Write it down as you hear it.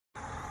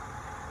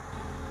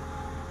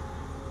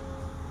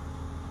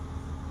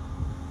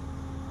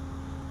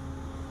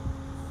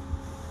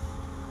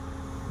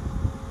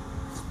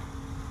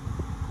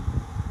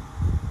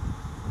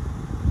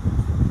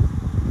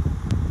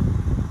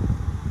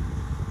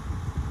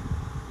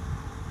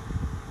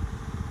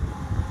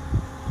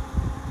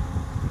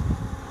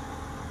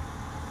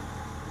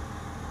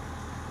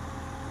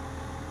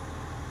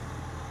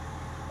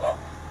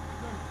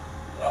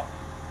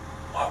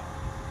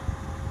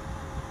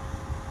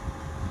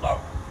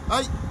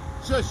Hey,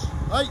 shush.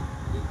 Hey,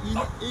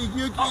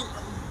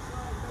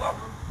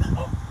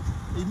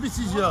 he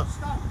misses you.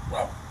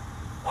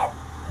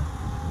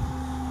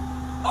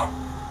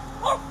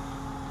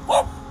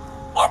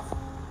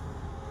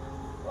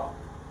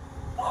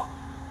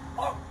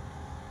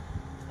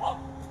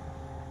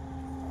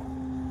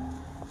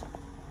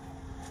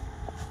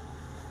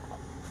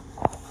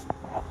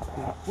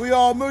 We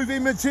are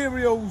moving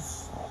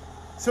materials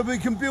so we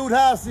can build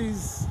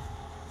houses.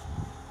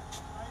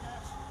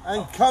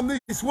 And come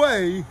this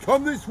way,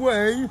 come this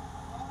way.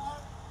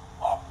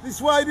 This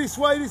way, this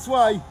way, this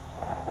way.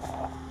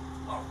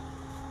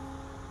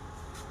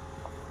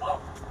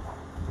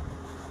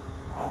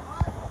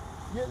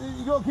 Yeah,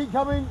 you got to keep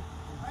coming.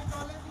 Hang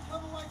on, let me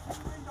come away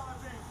from the window a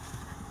bit.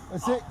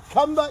 That's it.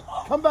 Come back,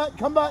 come back,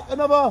 come back.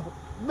 Another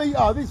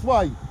metre this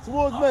way,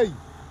 towards me.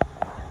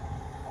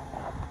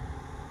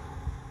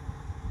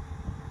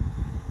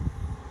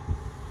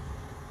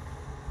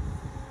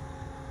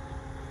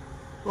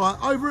 Right,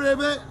 over here a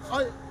bit.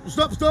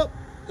 Stop, stop.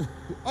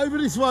 Over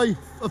this way,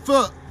 a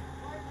foot.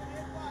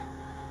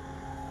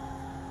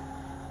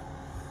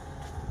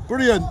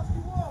 Brilliant.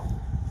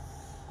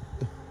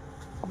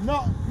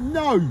 No,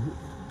 no.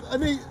 I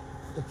need.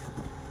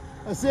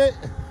 That's it.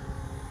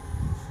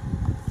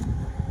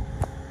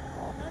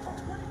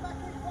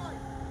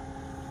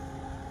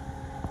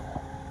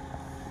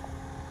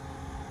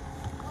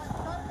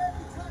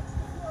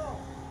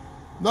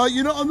 No,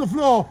 you're not on the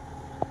floor.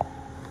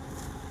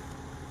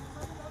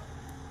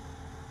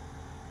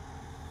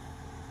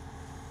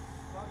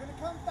 I'm going to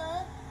come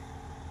down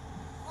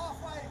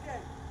halfway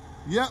again.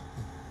 Yep.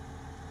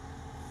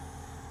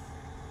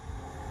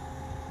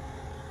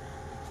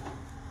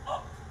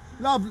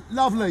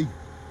 Lovely.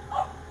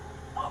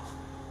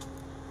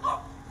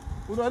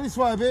 We'll go this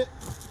way a bit.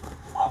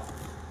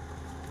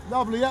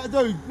 Lovely,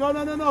 that'll do. No,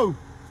 no, no, no.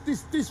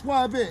 This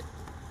way a bit.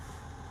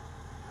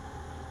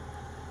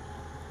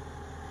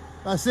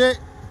 That's it.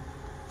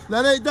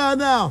 Let it down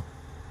now.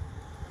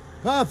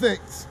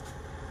 Perfect.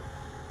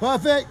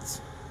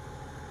 Perfect.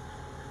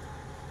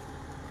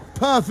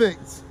 Perfect.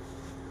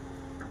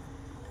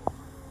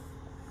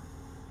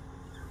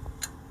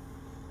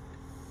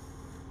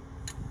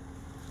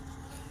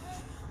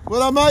 Well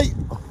done, mate.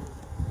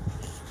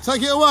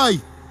 Take it away.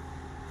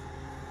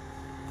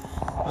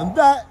 And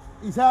that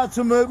is how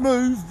to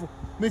move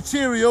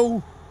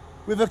material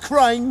with a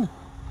crane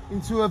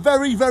into a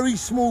very, very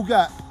small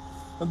gap.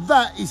 And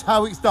that is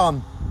how it's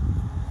done.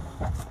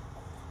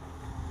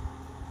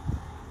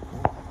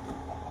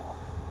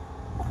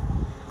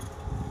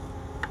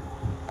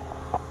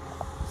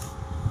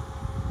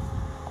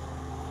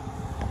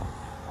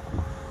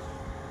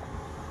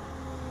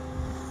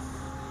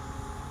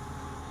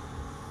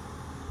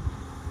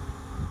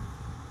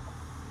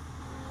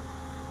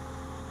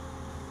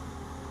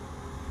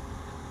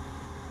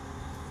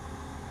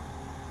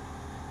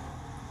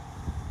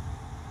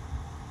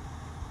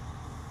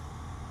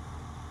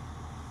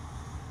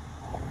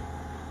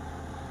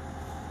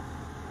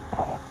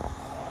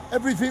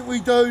 Everything we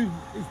do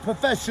is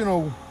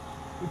professional,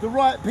 with the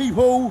right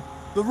people,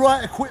 the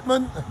right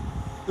equipment,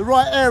 the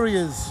right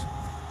areas.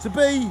 To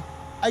be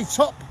a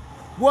top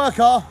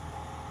worker,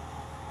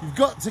 you've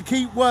got to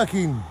keep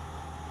working.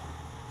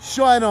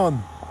 Shine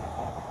on.